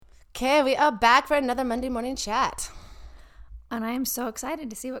Okay, we are back for another Monday morning chat. And I am so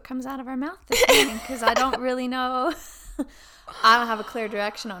excited to see what comes out of our mouth this morning because I don't really know. I don't have a clear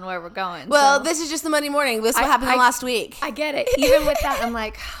direction on where we're going. Well, so. this is just the Monday morning. This is what happened last week. I get it. Even with that, I'm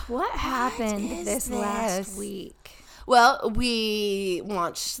like, what happened this last week? Well, we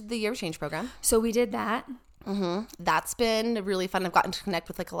launched the Year of Change program. So we did that. Mm-hmm. That's been really fun. I've gotten to connect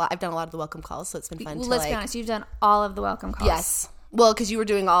with like a lot. I've done a lot of the welcome calls, so it's been fun. Let's be honest. You've done all of the welcome calls. Yes. Well, because you were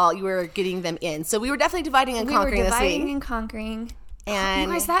getting them in. So we were definitely dividing and conquering this week. Dividing and conquering.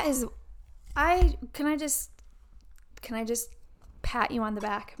 And you guys, that is, can I just pat you on the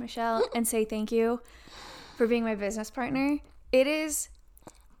back, Michelle, and say thank you for being my business partner. It is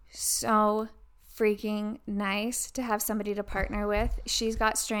so freaking nice to have somebody to partner with. She's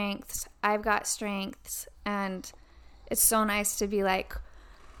got strengths. I've got strengths. And it's so nice to be like,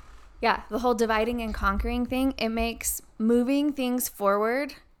 yeah, the whole dividing and conquering thing, it makes moving things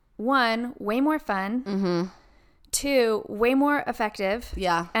forward, 1, way more fun, mm-hmm. 2, way more effective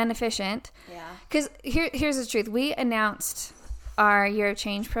and efficient. Yeah. Because here's the truth. We announced our Year of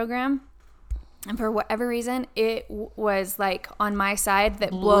Change program, and for whatever reason, it was like on my side that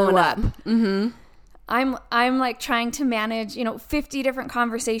blew up. Mm-hmm. I'm like trying to manage, 50 different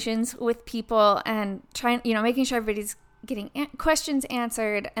conversations with people and making sure everybody's getting questions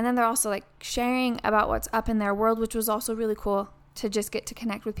answered, and then they're also like sharing about what's up in their world, which was also really cool to just get to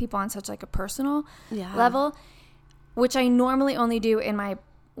connect with people on such like a personal level, which I normally only do in my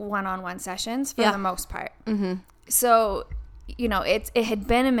one-on-one sessions for the most part. Mm-hmm. So it had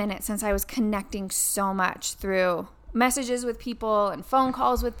been a minute since I was connecting so much through messages with people and phone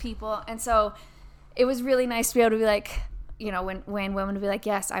calls with people, and so it was really nice to be able to be like, when women would be like,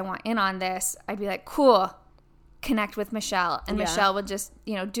 yes, I want in on this, I'd be like, cool, connect with Michelle. And Michelle would just,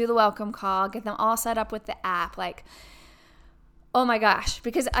 do the welcome call, get them all set up with the app. Like, oh my gosh.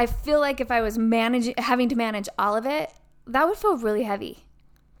 Because I feel like if I was having to manage all of it, that would feel really heavy.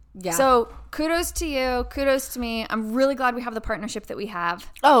 Yeah. So kudos to you. Kudos to me. I'm really glad we have the partnership that we have.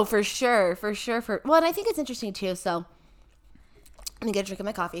 Oh, for sure. Well, and I think it's interesting too. So let me get a drink of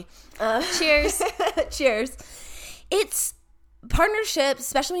my coffee. Cheers. Cheers. It's partnerships,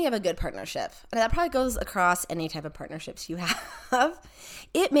 especially when you have a good partnership, and that probably goes across any type of partnerships you have,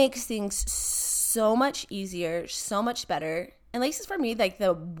 it makes things so much easier, so much better. And at least for me, like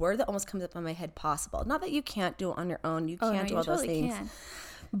the word that almost comes up in my head, possible. Not that you can't do it on your own. You can't do all those things. Can.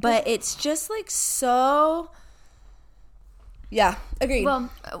 But it's just like so, yeah, agreed. Well,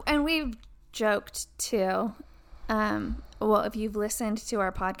 and we've joked too. Well, if you've listened to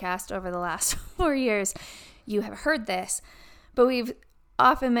our podcast over the last 4 years, you have heard this. But we've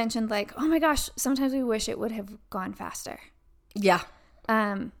often mentioned like, oh my gosh, sometimes we wish it would have gone faster. Yeah.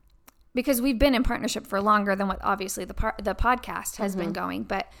 Because we've been in partnership for longer than what obviously the podcast has been going.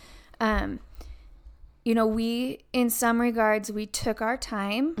 But, we, in some regards, we took our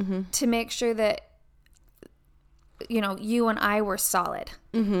time to make sure that, you and I were solid.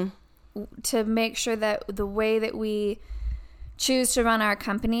 Mm-hmm. To make sure that the way that we choose to run our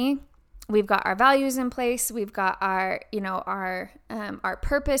company, we've got our values in place. We've got our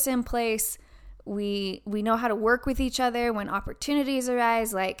purpose in place. We know how to work with each other when opportunities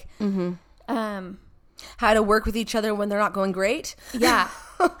arise. Like, how to work with each other when they're not going great. Yeah,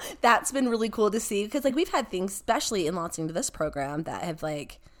 that's been really cool to see because like we've had things, especially in launching to this program, that have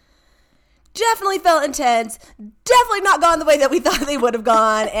like definitely felt intense, definitely not gone the way that we thought they would have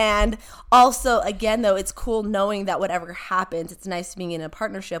gone. And also, again, though, it's cool knowing that whatever happens, it's nice being in a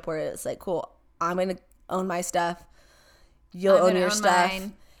partnership where it's like, cool, I'm going to own my stuff. You'll own your stuff.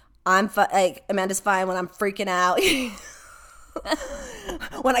 Mine. I'm like, Amanda's fine when I'm freaking out.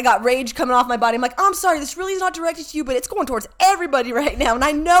 When I got rage coming off my body, I'm like, I'm sorry, this really is not directed to you, but it's going towards everybody right now. And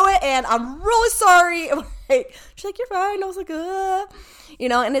I know it, and I'm really sorry. She's like, you're fine. I was like,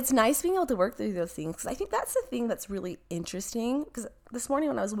 and it's nice being able to work through those things because I think that's the thing that's really interesting. Because this morning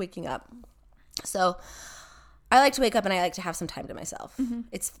when I was waking up, so I like to wake up and I like to have some time to myself. Mm-hmm.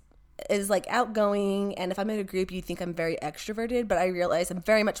 It's like outgoing, and if I'm in a group, you think I'm very extroverted, but I realize I'm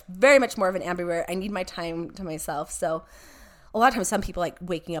very much more of an ambivert. I need my time to myself. So a lot of times, some people like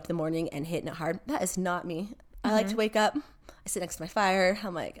waking up in the morning and hitting it hard. That is not me. Mm-hmm. I like to wake up. I sit next to my fire.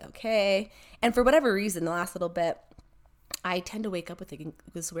 I'm like, okay. And for whatever reason, the last little bit, I tend to wake up with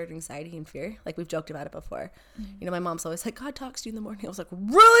this weird anxiety and fear. Like we've joked about it before. Mm-hmm. My mom's always like, God talks to you in the morning. I was like,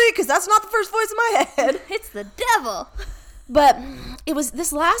 really? Because that's not the first voice in my head. It's the devil. But it was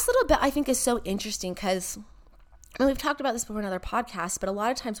this last little bit I think is so interesting because we've talked about this before in other podcasts, but a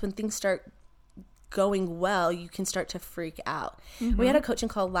lot of times when things start going well, you can start to freak out. Mm-hmm. We had a coaching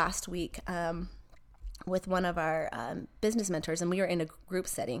call last week with one of our business mentors, and we were in a group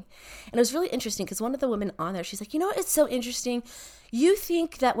setting, and it was really interesting because one of the women on there, she's like, you know what, it's so interesting. You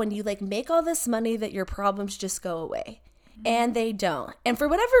think that when you like make all this money that your problems just go away, and they don't. And for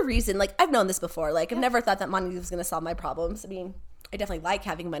whatever reason, like I've known this before, like I've never thought that money was going to solve my problems. I mean, I definitely like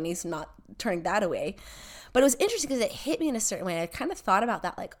having money, so not turning that away. But it was interesting because it hit me in a certain way. I kind of thought about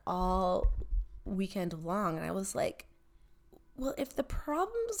that like all weekend long, and I was like, well, if the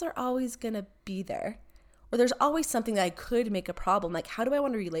problems are always going to be there, or there's always something that I could make a problem, like how do I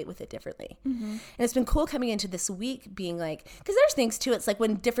want to relate with it differently? And it's been cool coming into this week being like, because there's things too, it's like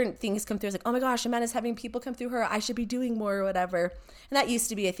when different things come through, it's like, oh my gosh, Amanda's having people come through her, I should be doing more or whatever. And that used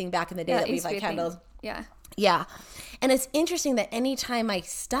to be a thing back in the day that we've like handled. Yeah. And it's interesting that anytime my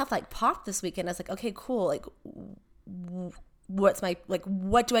stuff like popped this weekend, I was like, okay, cool. Like what's my, like,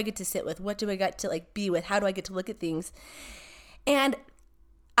 what do I get to sit with? What do I get to like be with? How do I get to look at things? And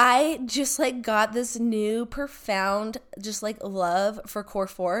I just like got this new profound just like love for Core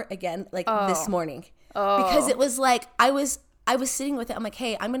 4 again, like this morning. Because it was like, I was sitting with it. I'm like,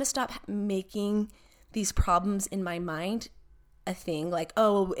 hey, I'm going to stop making these problems in my mind a thing, like,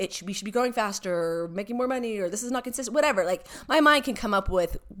 oh, we should be growing faster or making more money, or this is not consistent, whatever. Like my mind can come up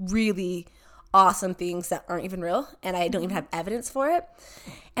with really awesome things that aren't even real, and I don't even have evidence for it.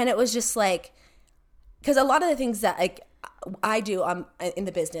 And it was just like, because a lot of the things that like I do in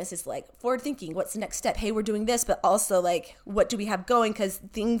the business is like forward thinking. What's the next step? Hey, we're doing this, but also like, what do we have going? Because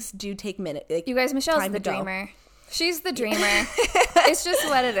things do take minutes. Like, you guys, Michelle's the dreamer. She's the dreamer. It's just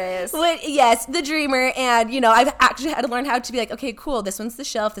what it is. Yes, the dreamer. And, you know, I've actually had to learn how to be like, okay, cool. This one's the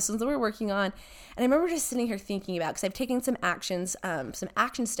shelf. This one's what we're working on. And I remember just sitting here thinking about, because I've taken some actions, some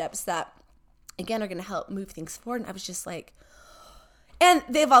action steps that, again, are going to help move things forward. And I was just like, and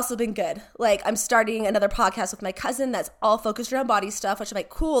they've also been good. Like, I'm starting another podcast with my cousin that's all focused around body stuff, which I'm like,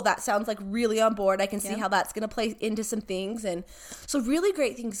 cool, that sounds like really on board. I can see how that's going to play into some things. And so really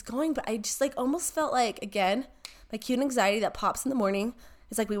great things going. But I just like almost felt like, again, my cute anxiety that pops in the morning.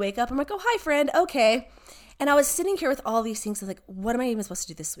 It's like we wake up, I'm like, oh, hi, friend. Okay. And I was sitting here with all these things. I was like, what am I even supposed to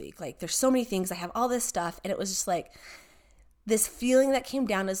do this week? Like, there's so many things. I have all this stuff. And it was just like this feeling that came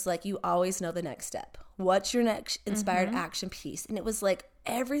down is like, you always know the next step. What's your next inspired action piece? And it was like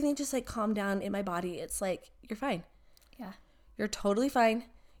everything just like calmed down in my body. It's like, you're fine. Yeah. You're totally fine.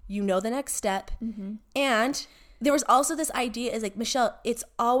 You know the next step. And there was also this idea is like, Michelle, it's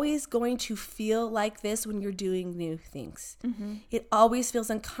always going to feel like this when you're doing new things. It always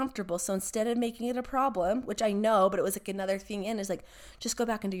feels uncomfortable. So instead of making it a problem, which I know, but it was like another thing in, is like, just go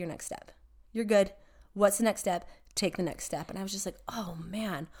back and do your next step. You're good. What's the next step? Take the next step. And I was just like, oh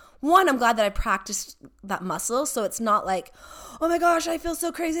man. One, I'm glad that I practiced that muscle. So it's not like, oh my gosh, I feel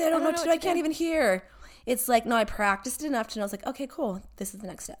so crazy. I don't know what to do. I can't even hear. It's like, no, I practiced it enough to know. I was like, okay, cool. This is the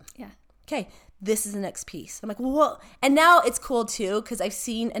next step. Yeah. Okay, this is the next piece. I'm like, whoa. And now it's cool too, because I've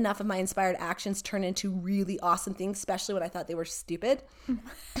seen enough of my inspired actions turn into really awesome things, especially when I thought they were stupid.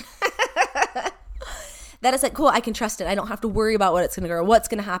 That is like, cool, I can trust it. I don't have to worry about what it's going to go or what's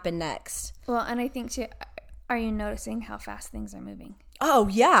going to happen next. Well, and I think too, are you noticing how fast things are moving? Oh,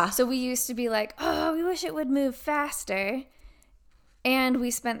 yeah. So we used to be like, oh, we wish it would move faster. And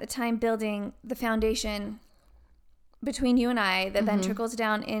we spent the time building the foundation between you and I that then trickles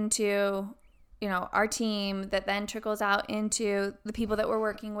down into, you know, our team, that then trickles out into the people that we're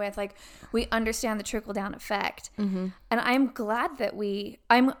working with. Like, we understand the trickle down effect. And I'm glad that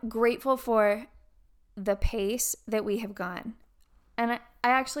I'm grateful for the pace that we have gone. And I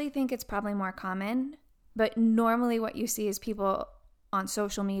actually think it's probably more common, but normally what you see is people on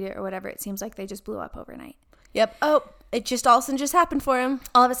social media or whatever, it seems like they just blew up overnight. Yep. Oh, it just all of a sudden just happened for him.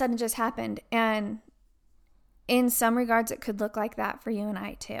 All of a sudden just happened. And in some regards, it could look like that for you and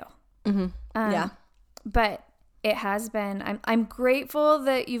I too. Yeah. But it has been, I'm grateful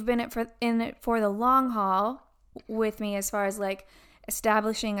that you've been in it for the long haul with me, as far as like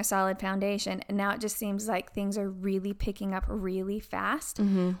establishing a solid foundation. And now it just seems like things are really picking up really fast,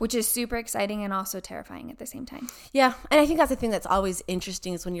 which is super exciting and also terrifying at the same time. Yeah. And I think that's the thing that's always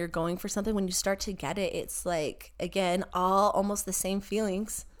interesting, is when you're going for something, when you start to get it, it's like, again, all almost the same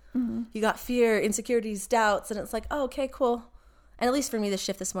feelings. You got fear, insecurities, doubts, and it's like, oh, okay, cool. And at least for me, the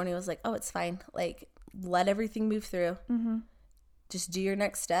shift this morning was like, oh, it's fine. Like, let everything move through. Just do your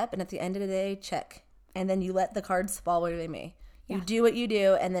next step, and at the end of the day, check. And then you let the cards fall where they may. Yeah. You do what you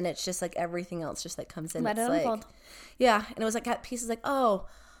do, and then it's just like everything else just like comes in. Let it like, unfold. Yeah, and it was like that piece is like, oh,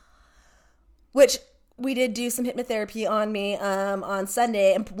 which we did do some hypnotherapy on me on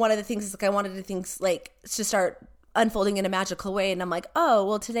Sunday, and one of the things is like I wanted to start unfolding in a magical way, and I'm like, oh,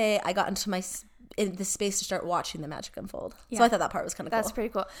 well, today I got into my in the space to start watching the magic unfold. Yeah. So I thought that part was kind of cool. That's pretty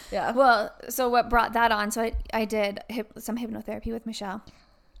cool. Yeah. Well, so what brought that on? So I did some hypnotherapy with Michelle,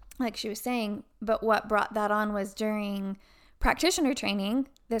 like she was saying. But what brought that on was during practitioner training,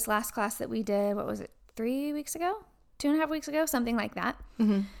 this last class that we did, what was it, 3 weeks ago? 2.5 weeks ago? Something like that.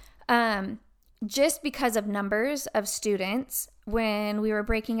 Mm-hmm. Just because of numbers of students, when we were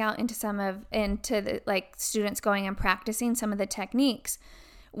breaking out into the like students going and practicing some of the techniques,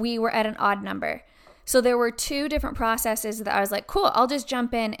 we were at an odd number. So there were 2 different processes that I was like, cool, I'll just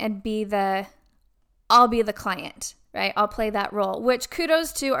jump in and I'll be the client, right? I'll play that role, which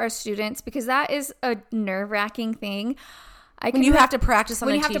kudos to our students, because that is a nerve-wracking thing. When you have to practice on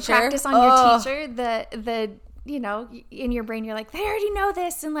a teacher. When you have to practice on your teacher, the you know, in your brain, you're like, they already know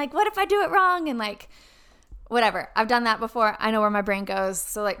this. And like, what if I do it wrong? And like, whatever. I've done that before. I know where my brain goes.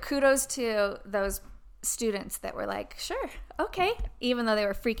 So like, kudos to those students that were like, sure, okay. Even though they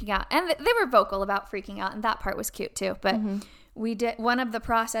were freaking out. And they were vocal about freaking out. And that part was cute too. But we did, one of the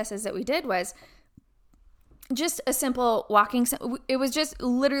processes that we did was just a simple walking. It was just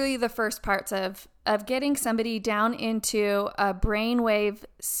literally the first parts of getting somebody down into a brainwave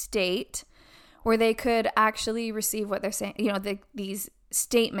state where they could actually receive what they're saying, you know, these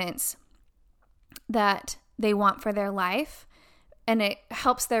statements that they want for their life. And it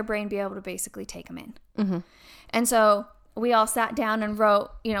helps their brain be able to basically take them in. Mm-hmm. And so we all sat down and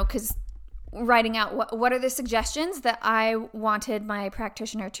wrote, you know, because writing out what are the suggestions that I wanted my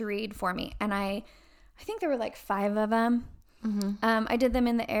practitioner to read for me. And I think there were like 5 of them. Mm-hmm. I did them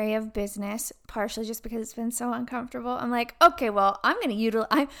in the area of business, partially just because it's been so uncomfortable. I'm like, okay, well, I'm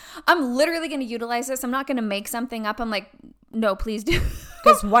literally going to utilize this. I'm not going to make something up. I'm like, no, please do.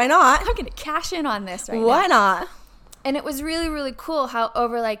 Because why not? I'm going to cash in on this right now. Why not? And it was really, really cool how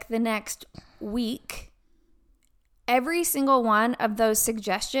over like the next week, every single one of those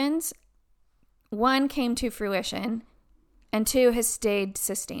suggestions, 1, came to fruition, and 2, has stayed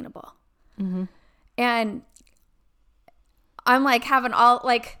sustainable. Mm-hmm. And I'm like having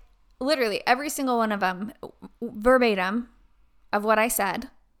literally every single one of them verbatim of what I said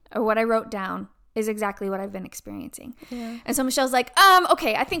or what I wrote down is exactly what I've been experiencing. Yeah. And so Michelle's like,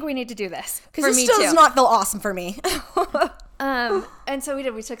 okay, I think we need to do this. Because this still does not feel awesome for me. And so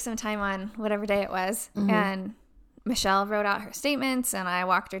we took some time on whatever day it was. Mm-hmm. And Michelle wrote out her statements and I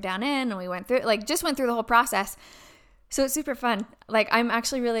walked her down in and we went through the whole process. So it's super fun. Like, I'm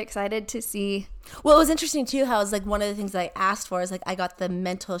actually really excited to see. Well, it was interesting, too, how it was like one of the things that I asked for is like I got the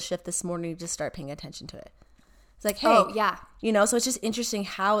mental shift this morning to just start paying attention to it. It's like, hey, oh, yeah. You know, so it's just interesting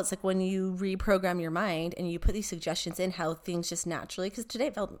how it's like when you reprogram your mind and you put these suggestions in, how things just naturally, because today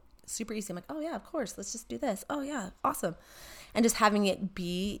it felt super easy. I'm like, oh, yeah, of course. Let's just do this. Oh, yeah. Awesome. And just having it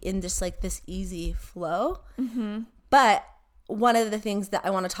be in just like this easy flow. Mm-hmm. But one of the things that I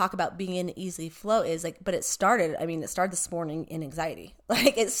want to talk about being in easy flow is like, but it started this morning in anxiety.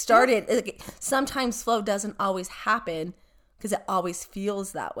 Like it started, like, sometimes flow doesn't always happen because it always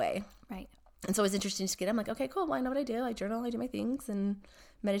feels that way. Right. And so it was interesting to get, I'm like, okay, cool. Well, I know what I do. I journal, I do my things and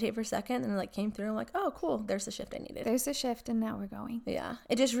meditate for a second. And like came through. I'm like, oh, cool. There's the shift I needed. There's a shift and now we're going. Yeah.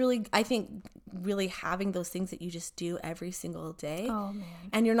 It just really, I think really having those things that you just do every single day. Oh, man.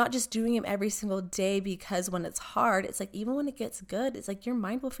 And you're not just doing them every single day because when it's hard, it's like, even when it gets good, it's like your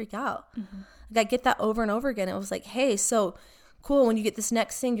mind will freak out. Mm-hmm. Like I get that over and over again. It was like, hey, so cool. When you get this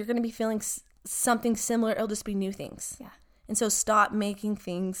next thing, you're going to be feeling something similar. It'll just be new things. Yeah. And so stop making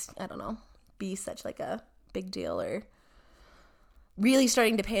things, I don't know, be such like a big deal, or really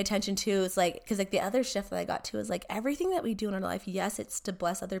starting to pay attention to is like, because like the other shift that I got to is like everything that we do in our life, yes, it's to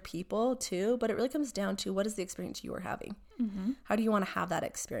bless other people too, but it really comes down to what is the experience you are having. Mm-hmm. How do you want to have that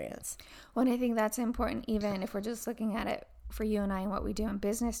experience? Well, and I think that's important, even if we're just looking at it for you and I and what we do in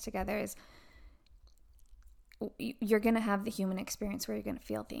business together, is you're going to have the human experience where you're going to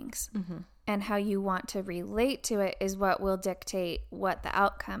feel things. Mm-hmm. And how you want to relate to it is what will dictate what the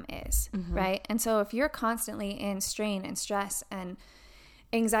outcome is, mm-hmm. right? And so if you're constantly in strain and stress and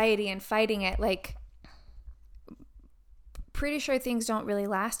anxiety and fighting it, like, pretty sure things don't really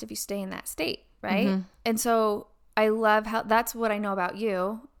last if you stay in that state, right? Mm-hmm. And so I love how, that's what I know about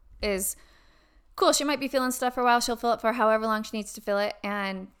you is, cool, she might be feeling stuff for a while. She'll feel it for however long she needs to feel it.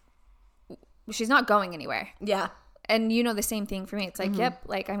 And she's not going anywhere. Yeah. And you know the same thing for me. It's like, mm-hmm. yep,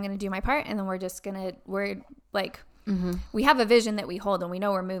 like I'm going to do my part. And then we're like, mm-hmm. we have a vision that we hold and we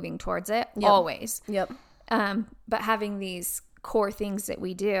know we're moving towards it always. Yep. But having these core things that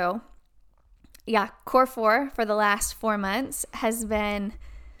we do. Yeah. Core 4 for the last 4 months has been,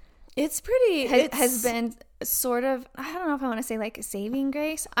 has been sort of, I don't know if I want to say like a saving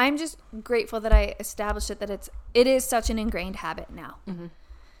grace. I'm just grateful that I established it, that it is such an ingrained habit now. Mm-hmm.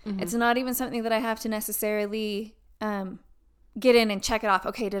 It's not even something that I have to necessarily get in and check it off.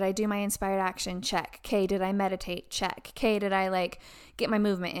 Okay, did I do my inspired action? Check. Okay, did I meditate? Check. Okay, did I like get my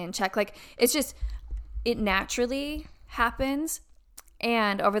movement in? Check. Like, it's just, it naturally happens.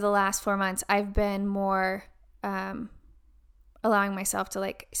 And over the last 4 months, I've been more allowing myself to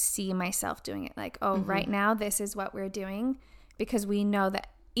like see myself doing it. Like, oh, right now, this is what we're doing, because we know that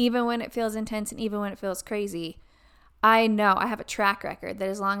even when it feels intense and even when it feels crazy, I know I have a track record that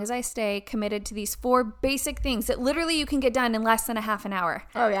as long as I stay committed to these 4 basic things that literally you can get done in less than a half an hour.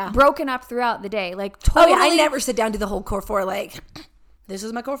 Oh, yeah. Broken up throughout the day. Like, totally. Oh, yeah. I never sit down to the whole core 4. Like, this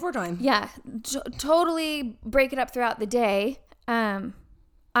is my core 4 time. Yeah. Totally break it up throughout the day.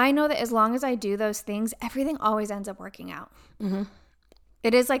 I know that as long as I do those things, everything always ends up working out.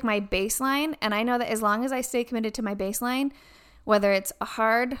 It is like my baseline. And I know that as long as I stay committed to my baseline, whether it's a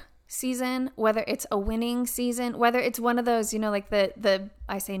hard season, whether it's a winning season, whether it's one of those, you know, like the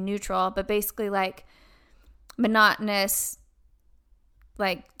I say neutral, but basically like monotonous,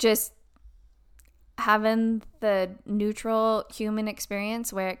 like just having the neutral human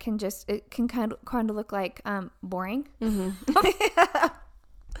experience where it can kind of look like boring.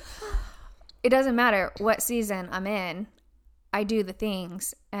 It doesn't matter what season I'm in, I do the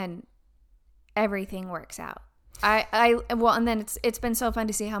things and everything works out. And then it's been so fun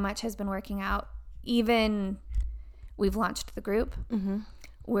to see how much has been working out. Even we've launched the group.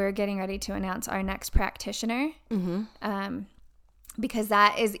 We're getting ready to announce our next practitioner, because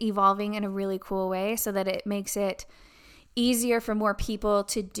that is evolving in a really cool way, so that it makes it easier for more people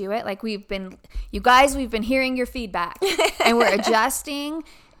to do it. Like, we've been hearing your feedback, and we're adjusting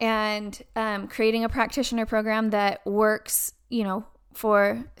and creating a practitioner program that works, you know,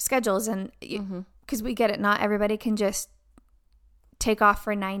 for schedules and. Because we get it, not everybody can just take off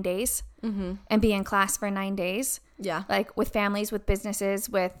for 9 days and be in class for 9 days. Yeah. Like, with families, with businesses,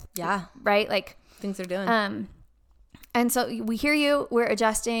 with... Yeah. Right? Like... Things they're doing. And so we hear you. We're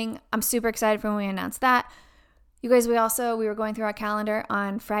adjusting. I'm super excited for when we announce that. You guys, we were going through our calendar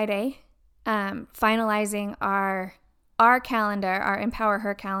on Friday, finalizing our calendar, our Empower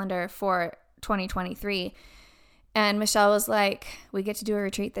Her calendar for 2023. And Michelle was like, we get to do a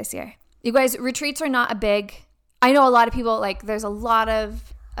retreat this year. You guys, retreats are not a big... I know a lot of people, like, there's a lot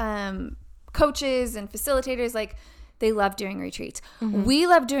of coaches and facilitators, like, they love doing retreats. We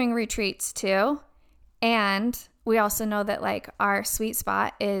love doing retreats, too. And we also know that, like, our sweet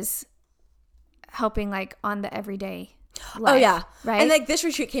spot is helping, like, on the everyday life. Oh, yeah. Right? And, like, this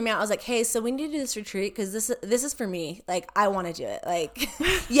retreat came out. I was like, hey, so we need to do this retreat because this is for me. Like, I want to do it. Like,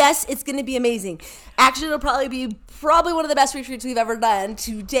 yes, it's going to be amazing. Actually, it'll probably be one of the best retreats we've ever done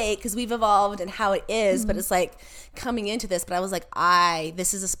to date because we've evolved and how it is. But it's, like, coming into this. But I was like,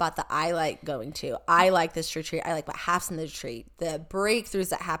 this is a spot that I like going to. I like this retreat. I like what happens in the retreat, the breakthroughs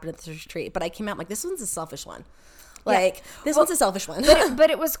that happen at this retreat. But I came out like, this one's a selfish one. Like, this one's a selfish one.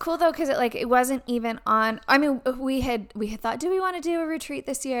 but it was cool, though, because it wasn't even on... I mean, we had thought, do we want to do a retreat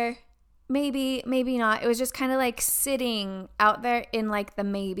this year? Maybe not. It was just kind of, like, sitting out there in, like, the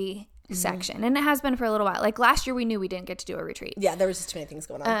maybe section. And it has been for a little while. Like, last year, we knew we didn't get to do a retreat. Yeah, there was just too many things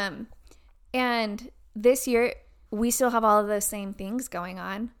going on. And this year, we still have all of those same things going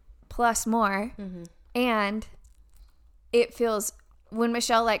on, plus more. And it feels... When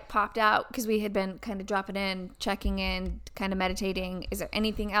Michelle, like, popped out, because we had been kind of dropping in, checking in, kind of meditating, is there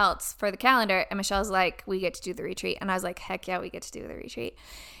anything else for the calendar? And Michelle's like, we get to do the retreat. And I was like, heck yeah, we get to do the retreat.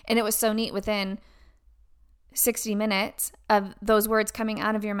 And it was so neat. Within 60 minutes of those words coming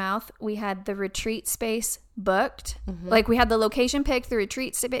out of your mouth, we had the retreat space booked. Like, we had the location picked, the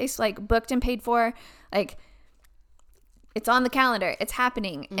retreat space, like, booked and paid for. Like, it's on the calendar. It's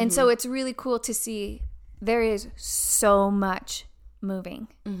happening. And so it's really cool to see there is so much moving.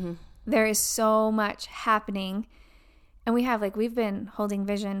 There is so much happening, and we've been holding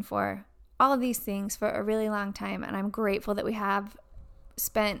vision for all of these things for a really long time, and I'm grateful that we have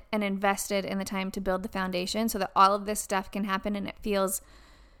spent and invested in the time to build the foundation so that all of this stuff can happen. And it does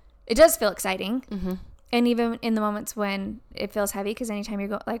feel exciting. And even in the moments when it feels heavy, because anytime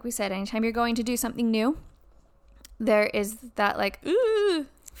you're going to do something new, there is that, like, ooh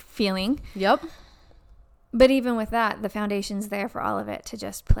feeling. Yep. But even with that, the foundation's there for all of it to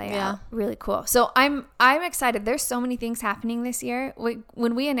just play out. Really cool. So I'm excited. There's so many things happening this year.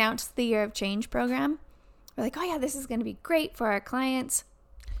 When we announced the Year of Change program, we're like, oh yeah, this is going to be great for our clients.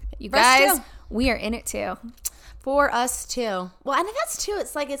 You guys, we are in it too. For us too. Well, and that's too.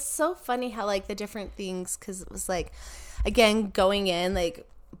 It's like, it's so funny how, like, the different things, because it was like, again, going in, like,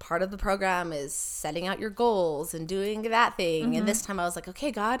 part of the program is setting out your goals and doing that thing. And this time I was like,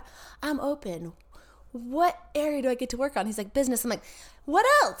 okay, God, I'm open. what area do I get to work on? He's like, business. I'm like, what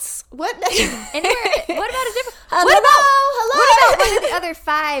else? What? What about a different? Hello. What about the other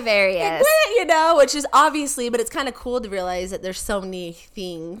 5 areas? Which is obviously, but it's kind of cool to realize that there's so many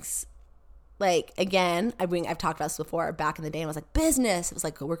things. Like, again, I've talked about this before back in the day, and I was like, business. It was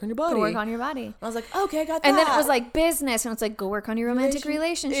like, go work on your body. Go work on your body. And I was like, okay, I got that. And then it was like business, and it's like, go work on your romantic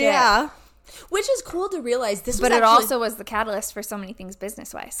relationship. Yeah. Which is cool to realize this was But it also was the catalyst for so many things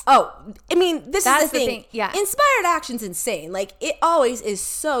business-wise. Oh, I mean, this is the thing. Yeah. Inspired action's insane. Like, it always is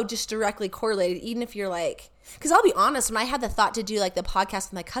so just directly correlated, even if you're like, because I'll be honest, when I had the thought to do like the podcast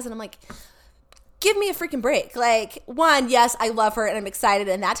with my cousin, I'm like, give me a freaking break. Like, one, yes, I love her and I'm excited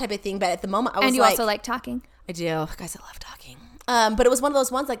and that type of thing. But at the moment, I was like. And you also like talking. I do. Guys, I love talking. But it was one of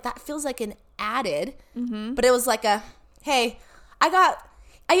those ones like that feels like an added, but it was like a, hey,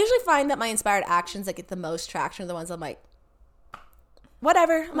 I usually find that my inspired actions that get the most traction are the ones I'm like,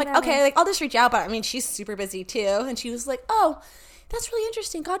 whatever. I'm like, okay, like I'll just reach out. But I mean, she's super busy too. And she was like, oh, that's really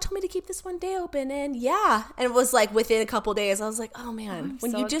interesting. God told me to keep this one day open. And yeah. And it was like within a couple days, I was like, oh man,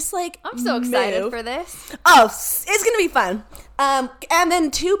 you just like, I'm so excited for this. Oh, it's going to be fun. And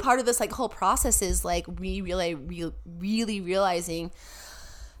then too, part of this like whole process is like really realizing,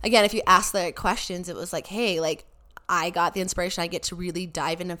 again, if you ask the right questions, it was like, hey, like, I got the inspiration. I get to really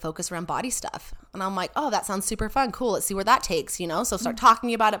dive in and focus around body stuff. And I'm like, oh, that sounds super fun. Cool. Let's see where that takes, So start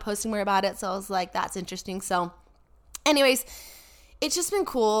talking about it, posting more about it. So I was like, that's interesting. So anyways, it's just been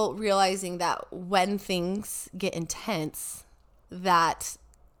cool realizing that when things get intense, that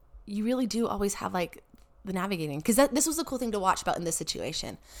you really do always have like the navigating. Because this was a cool thing to watch about in this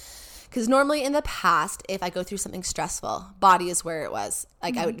situation. Because normally in the past, if I go through something stressful, body is where it was.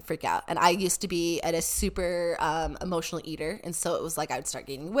 Like I would freak out. And I used to be a super emotional eater. And so it was like I would start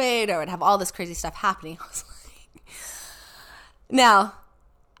gaining weight or I would have all this crazy stuff happening. I was like, now,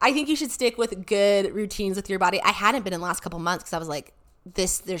 I think you should stick with good routines with your body. I hadn't been in the last couple months because I was like,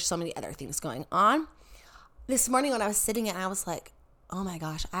 there's so many other things going on. This morning when I was sitting and I was like, oh my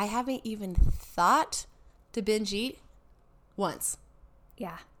gosh, I haven't even thought to binge eat once.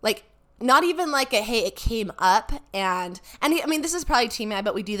 Yeah. Like, not even like a, hey, it came up and I mean, this is probably TMI,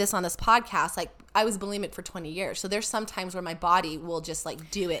 but we do this on this podcast. Like, I was bulimic for 20 years. So there's some times where my body will just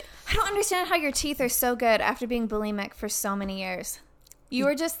like do it. I don't understand how your teeth are so good after being bulimic for so many years. You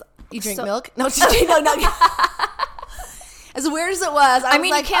were just. You drink milk? No, no. As weird as it was, I was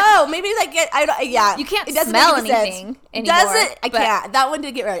like, oh, maybe like yeah. You can't smell anything anymore. Does it? I can't. That one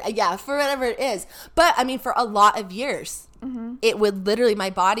did get right. Yeah, for whatever it is. But I mean, for a lot of years, it would literally, my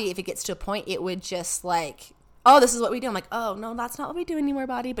body, if it gets to a point, it would just like, oh, this is what we do. I'm like, oh, no, that's not what we do anymore,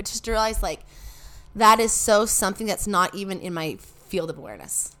 body. But just to realize like, that is so something that's not even in my field of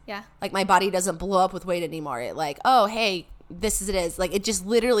awareness. Yeah. Like my body doesn't blow up with weight anymore. It like, oh, hey, this is it is. Like it just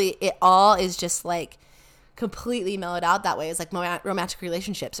literally, it all is just like, completely mellowed out that way. It's like romantic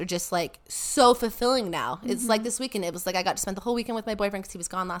relationships are just like so fulfilling now. It's like this weekend, it was like I got to spend the whole weekend with my boyfriend because he was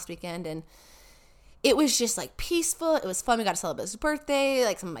gone last weekend, and it was just like peaceful. It was fun. We got to celebrate his birthday.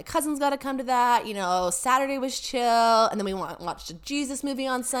 Like some of my cousins got to come to that. Saturday was chill, and then we watched a Jesus movie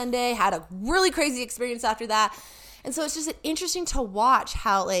on Sunday. Had a really crazy experience after that, and so it's just interesting to watch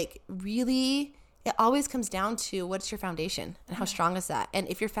how like really. It always comes down to what's your foundation and how strong is that. And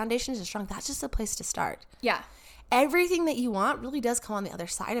if your foundation is strong, that's just a place to start. Yeah. Everything that you want really does come on the other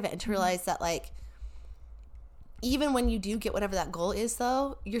side of it. And to realize that like, even when you do get whatever that goal is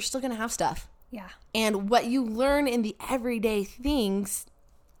though, you're still going to have stuff. Yeah. And what you learn in the everyday things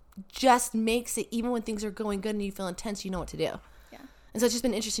just makes it, even when things are going good and you feel intense, you know what to do. And so it's just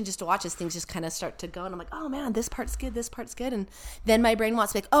been interesting just to watch as things just kind of start to go. And I'm like, oh, man, this part's good, this part's good. And then my brain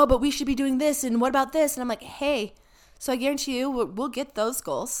wants to be like, oh, but we should be doing this. And what about this? And I'm like, hey, so I guarantee you we'll get those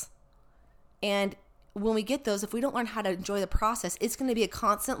goals. And when we get those, if we don't learn how to enjoy the process, it's going to be a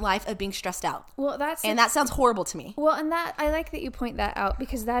constant life of being stressed out. Well, that sounds horrible to me. Well, and that I like that you point that out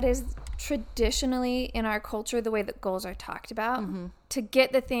because that is traditionally in our culture the way that goals are talked about. To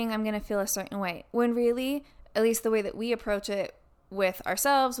get the thing, I'm going to feel a certain way. When really, at least the way that we approach it, with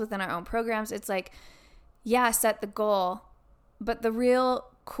ourselves, within our own programs, it's like, yeah, set the goal. But the real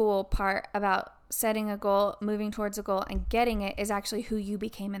cool part about setting a goal, moving towards a goal, and getting it is actually who you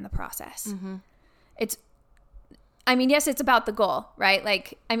became in the process. Yes, it's about the goal, right?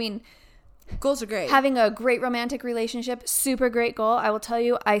 Like, goals are great. Having a great romantic relationship, super great goal. I will tell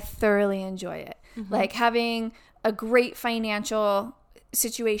you, I thoroughly enjoy it. Like having a great financial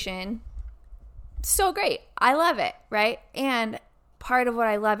situation, so great. I love it, right? And part of what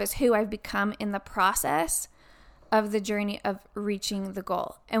I love is who I've become in the process of the journey of reaching the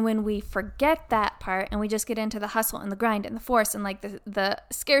goal. And when we forget that part and we just get into the hustle and the grind and the force and like the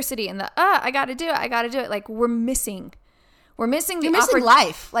scarcity and the I gotta do it, like we're missing You're missing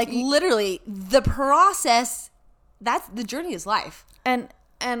life. Like literally the process, that's the journey is life.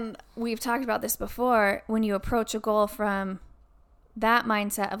 And we've talked about this before. When you approach a goal from that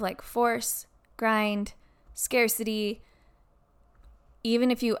mindset of like force, grind, scarcity,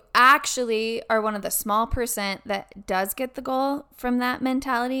 even if you actually are one of the small percent that does get the goal from that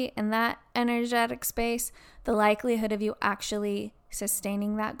mentality and that energetic space, the likelihood of you actually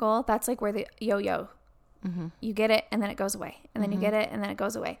sustaining that goal, that's like where the yo-yo, you get it and then it goes away. And then you get it and then it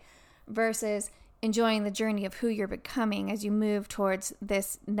goes away. Versus enjoying the journey of who you're becoming as you move towards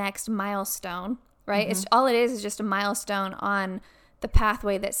this next milestone, right? It's all it is just a milestone on the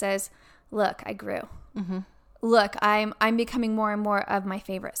pathway that says, look, I grew. Look, I'm becoming more and more of my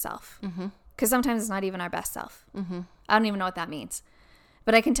favorite self. Because sometimes it's not even our best self. I don't even know what that means.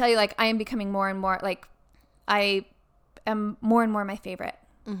 But I can tell you, like, I am becoming more and more, like, I am more and more my favorite.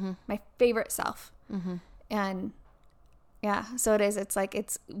 My favorite self. And, yeah, so it is. It's like,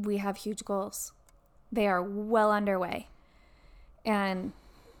 we have huge goals. They are well underway. And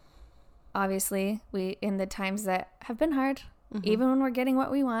obviously, in the times that have been hard, even when we're getting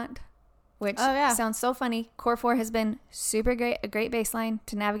what we want, which sounds so funny. Core 4 has been super great, a great baseline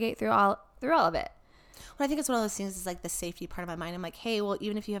to navigate through all of it. Well, I think it's one of those things is like the safety part of my mind. I'm like, hey, well,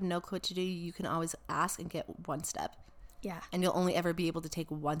 even if you have no clue what to do, you can always ask and get one step. Yeah. And you'll only ever be able to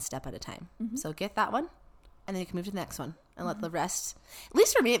take one step at a time. So get that one, and then you can move to the next one and let the rest. At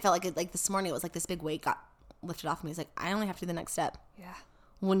least for me, it felt like this morning it was like this big weight got lifted off of me. It's like, I only have to do the next step. Yeah.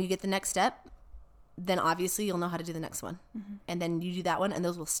 When you get the next step, then obviously you'll know how to do the next one. And then you do that one, and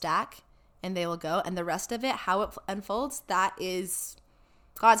those will stack. And they will go. And the rest of it, how it unfolds, that is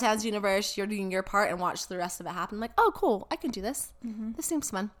God's hands, universe. You're doing your part and watch the rest of it happen. I'm like, oh, cool. I can do this. This seems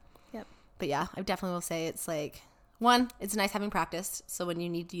fun. Yep. But yeah, I definitely will say it's like, one, it's nice having practiced. So when you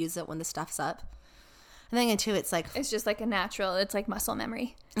need to use it when the stuff's up. And then two, it's like. It's just like a natural, it's like muscle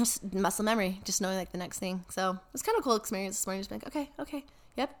memory. Just muscle memory. Just knowing like the next thing. So it's kind of a cool experience this morning. Just being like, okay.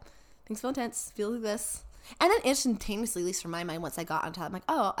 Yep. Things feel intense. Feel like this. And then instantaneously, at least from my mind, once I got on top, I'm like,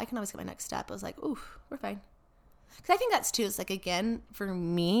 oh, I can always get my next step. I was like, ooh, we're fine. Because I think that's too, it's like, again, for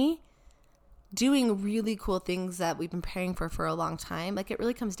me, doing really cool things that we've been preparing for a long time, like it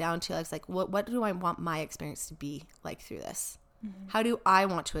really comes down to, like what do I want my experience to be like through this? How do I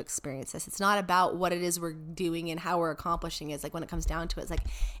want to experience this? It's not about what it is we're doing and how we're accomplishing it. It's like when it comes down to it, it's like,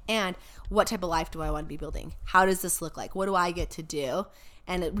 and what type of life do I want to be building? How does this look like? What do I get to do?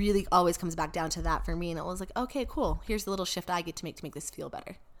 And it really always comes back down to that for me. And it was like, okay, cool. Here's the little shift I get to make this feel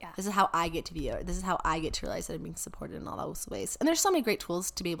better. Yeah. This is how I get to view it. This is how I get to realize that I'm being supported in all those ways. And there's so many great tools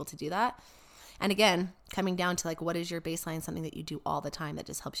to be able to do that. And again, coming down to like, what is your baseline? Something that you do all the time that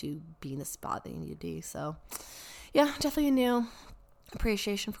just helps you be in the spot that you need to be. So yeah, definitely a new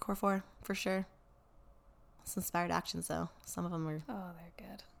appreciation for Core 4 for sure. Some inspired actions though. Some of them are. Oh, they're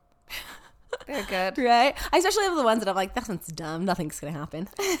good. They're good. Right? I especially have the ones that I'm like, that one's dumb. Nothing's going to happen.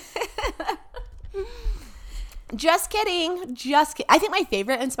 Just kidding. I think my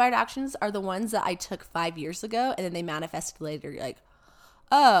favorite inspired actions are the ones that I took 5 years ago and then they manifested later. You're like,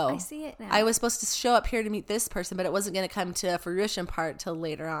 oh. I see it now. I was supposed to show up here to meet this person, but it wasn't going to come to a fruition part till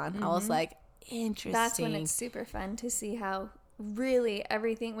later on. I was like, interesting. That's when it's super fun to see how really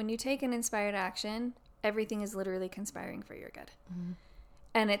everything, when you take an inspired action, everything is literally conspiring for your good.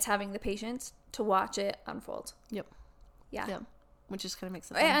 And it's having the patience to watch it unfold. Yep. Yeah. Yep. Which just kind of makes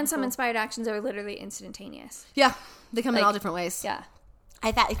it And some inspired actions are literally instantaneous. Yeah. They come in all different ways. Yeah.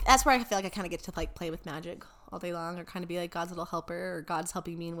 That's where I feel like I kind of get to like play with magic all day long or kind of be like God's little helper or God's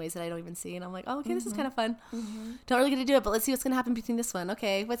helping me in ways that I don't even see. And I'm like, oh, okay, this is kind of fun. Don't really get to do it, but let's see what's going to happen between this one.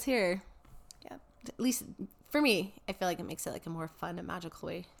 Okay, what's here? Yeah. At least for me, I feel like it makes it like a more fun and magical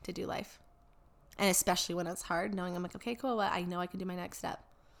way to do life. And especially when it's hard, knowing I'm like, okay, cool, well, I know I can do my next step.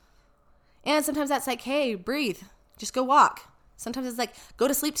 And sometimes that's like, hey, breathe. Just go walk. Sometimes it's like, go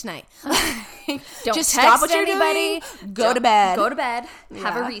to sleep tonight. Don't just text stop what anybody. You're doing. Go to bed. Go to bed.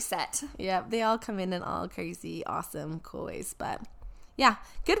 Have a reset. Yeah, they all come in all crazy, awesome, cool ways. But yeah,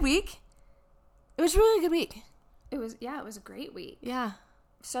 good week. It was really a good week. It was a great week. Yeah.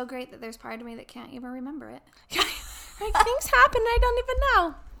 So great that there's part of me that can't even remember it. Like things happen I don't even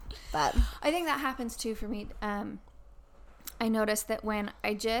know. But I think that happens too for me. I noticed that when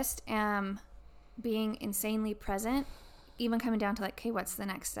I just am being insanely present, even coming down to like, okay, what's the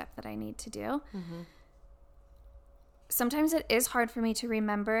next step that I need to do? Sometimes it is hard for me to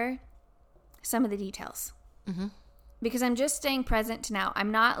remember some of the details. because I'm just staying present to now.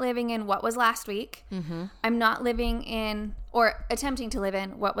 I'm not living in what was last week. Mm-hmm. I'm not living in or attempting to live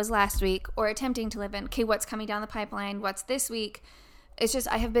in what was last week or attempting to live in, okay, what's coming down the pipeline? What's this week? It's just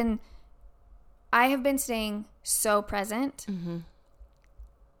I have been staying so present. Mm-hmm.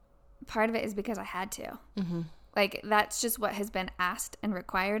 Part of it is because I had to. Mm-hmm. Like, that's just what has been asked and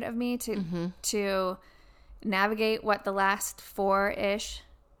required of me to navigate what the last 4-ish,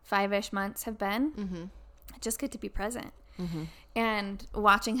 5-ish months have been. Mm-hmm. I just get to be present. Mm-hmm. And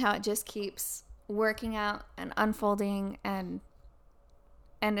watching how it just keeps working out and unfolding. And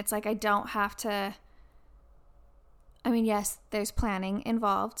it's like I don't have to... I mean, yes, there's planning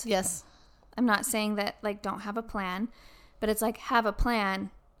involved. Yes. I'm not saying that, like, don't have a plan. But it's like, have a plan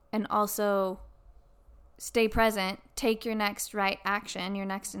and also... stay present, take your next right action, your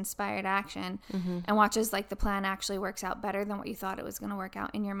next inspired action, and watch as like the plan actually works out better than what you thought it was going to work out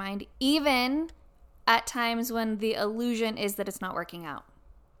in your mind, even at times when the illusion is that it's not working out.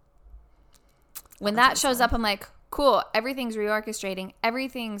 When that shows up, I'm like, cool, everything's reorchestrating,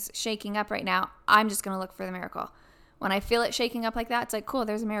 everything's shaking up right now. I'm just going to look for the miracle. When I feel it shaking up like that, it's like, cool,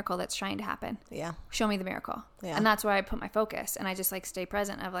 there's a miracle that's trying to happen. Yeah. Show me the miracle. Yeah. And that's where I put my focus. And I just like stay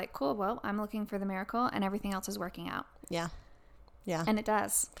present. I'm like, cool, well, I'm looking for the miracle and everything else is working out. Yeah. Yeah. And it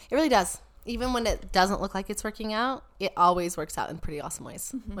does. It really does. Even when it doesn't look like it's working out, it always works out in pretty awesome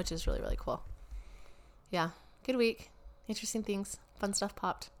ways, which is really, really cool. Yeah. Good week. Interesting things. Fun stuff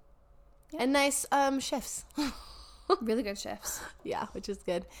popped. Yeah. And nice shifts. Really good shifts. Yeah, which is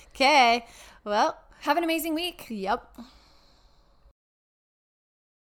good. Okay. Well, have an amazing week. Yep.